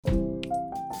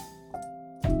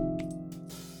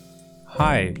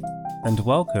Hi, and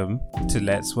welcome to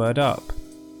Let's Word Up.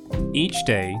 Each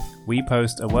day, we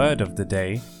post a word of the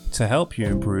day to help you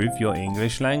improve your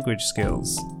English language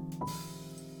skills.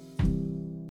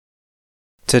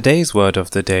 Today's word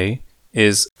of the day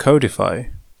is codify.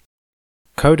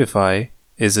 Codify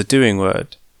is a doing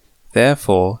word,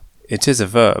 therefore it is a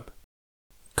verb.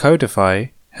 Codify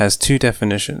has two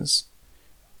definitions.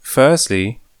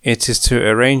 Firstly, it is to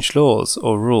arrange laws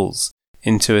or rules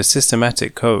into a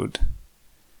systematic code.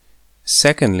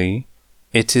 Secondly,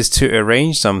 it is to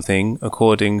arrange something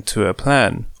according to a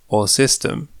plan or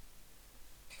system.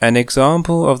 An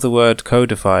example of the word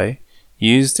codify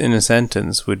used in a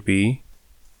sentence would be: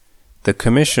 the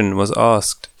Commission was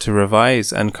asked to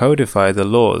revise and codify the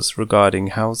laws regarding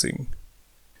housing.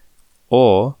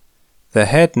 Or, the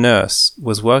head nurse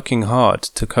was working hard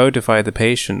to codify the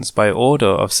patients by order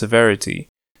of severity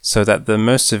so that the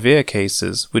most severe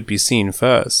cases would be seen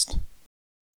first.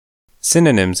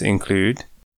 Synonyms include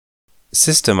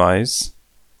systemise,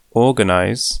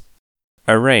 organise,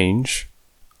 arrange,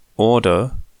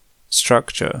 order,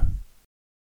 structure.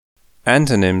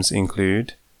 Antonyms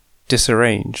include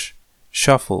disarrange,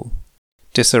 shuffle,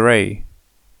 disarray,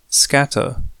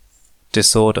 scatter,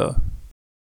 disorder.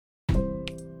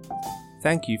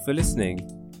 Thank you for listening.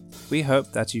 We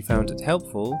hope that you found it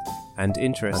helpful and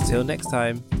interesting. Until next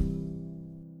time.